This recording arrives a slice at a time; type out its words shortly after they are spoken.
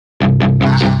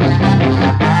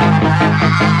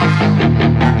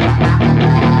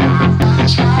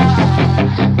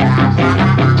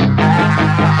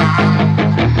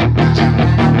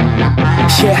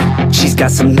got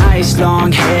some nice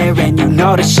long hair, and you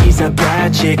know that she's a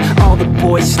bad chick. All the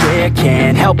boys stare,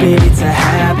 can't help it, it's a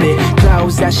habit.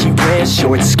 Clothes that she wears,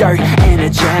 short skirt and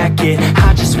a jacket.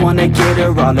 I just wanna get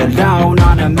her all alone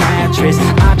on a mattress.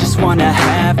 I just wanna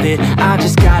have it, I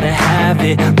just gotta have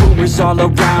it. Rumors all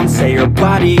around say her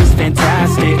body is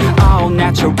fantastic. All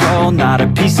natural, not a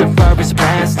piece of fur is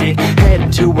plastic.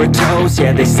 Head to her toes,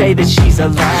 yeah, they say that she's a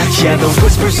latch. Yeah, the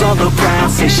whispers all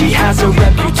around say she has a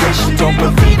reputation. Don't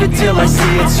believe it till I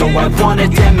see it, so I want a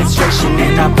demonstration.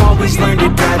 And I've always learned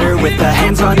it better with a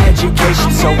hands-on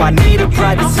education. So I need a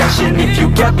private session, if you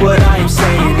get what I am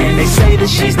saying. And they say that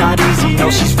she's not easy, no,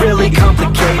 she's really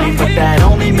complicated, but that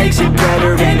only makes it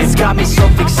better, and it's got me so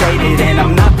fixated. And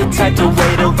I'm not the type to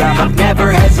wait around, I've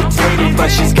never hesitated, but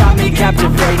she's got me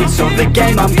captivated, so the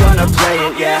game, I'm gonna play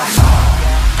it, yeah.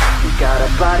 She got a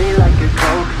body like a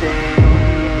coke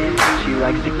thing, she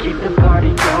likes to keep the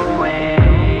party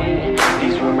going.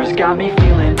 These rumors got me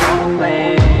feeling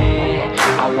lonely,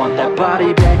 I want that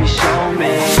body, baby, show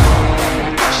me.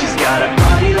 She's got a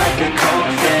body like a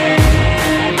coke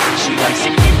thing, she likes to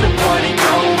keep the party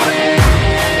going.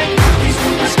 These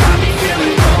rumors got me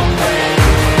feeling lonely,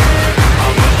 I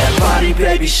want that body,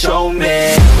 baby, show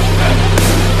me.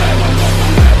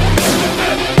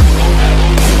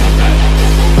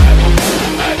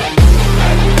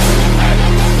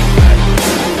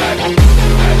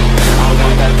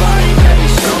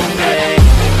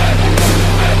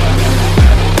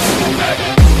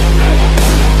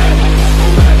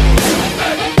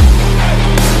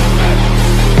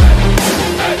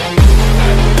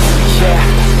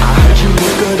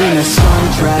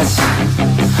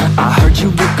 I heard you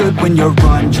look good when you're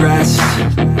undressed.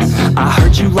 I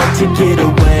heard you like to get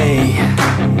away.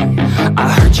 I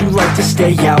heard you like to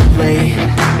stay out late.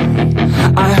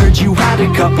 I heard you had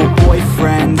a couple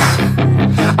boyfriends.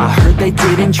 I heard they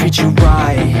didn't treat you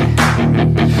right.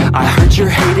 I heard you're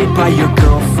hated by your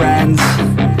girlfriends,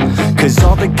 'cause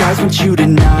all the guys want you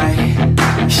tonight.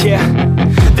 Yeah,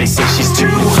 they say she's too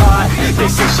hot, they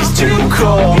say she's too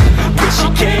cold. Where she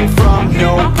came from,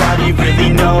 nobody really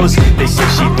knows. They say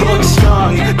she looks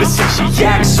young, but say she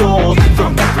acts old.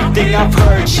 From everything I've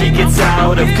heard, she gets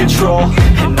out of control.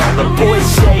 And all the boys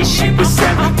say she was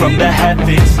sent from the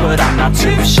heavens, but I'm not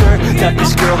too sure that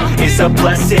this girl is a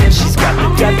blessing. She's got the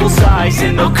devil's eyes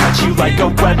and they'll cut you like a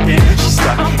weapon. She's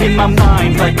stuck in my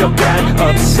mind like a bad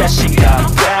obsession.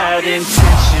 Got bad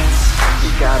intentions. She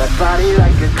got a body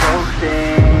like a coke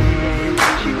thing,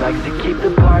 she likes to keep the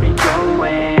party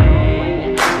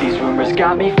going. These rumors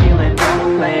got me feeling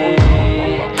lonely,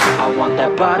 I want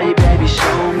that body, baby,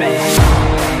 show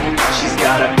me.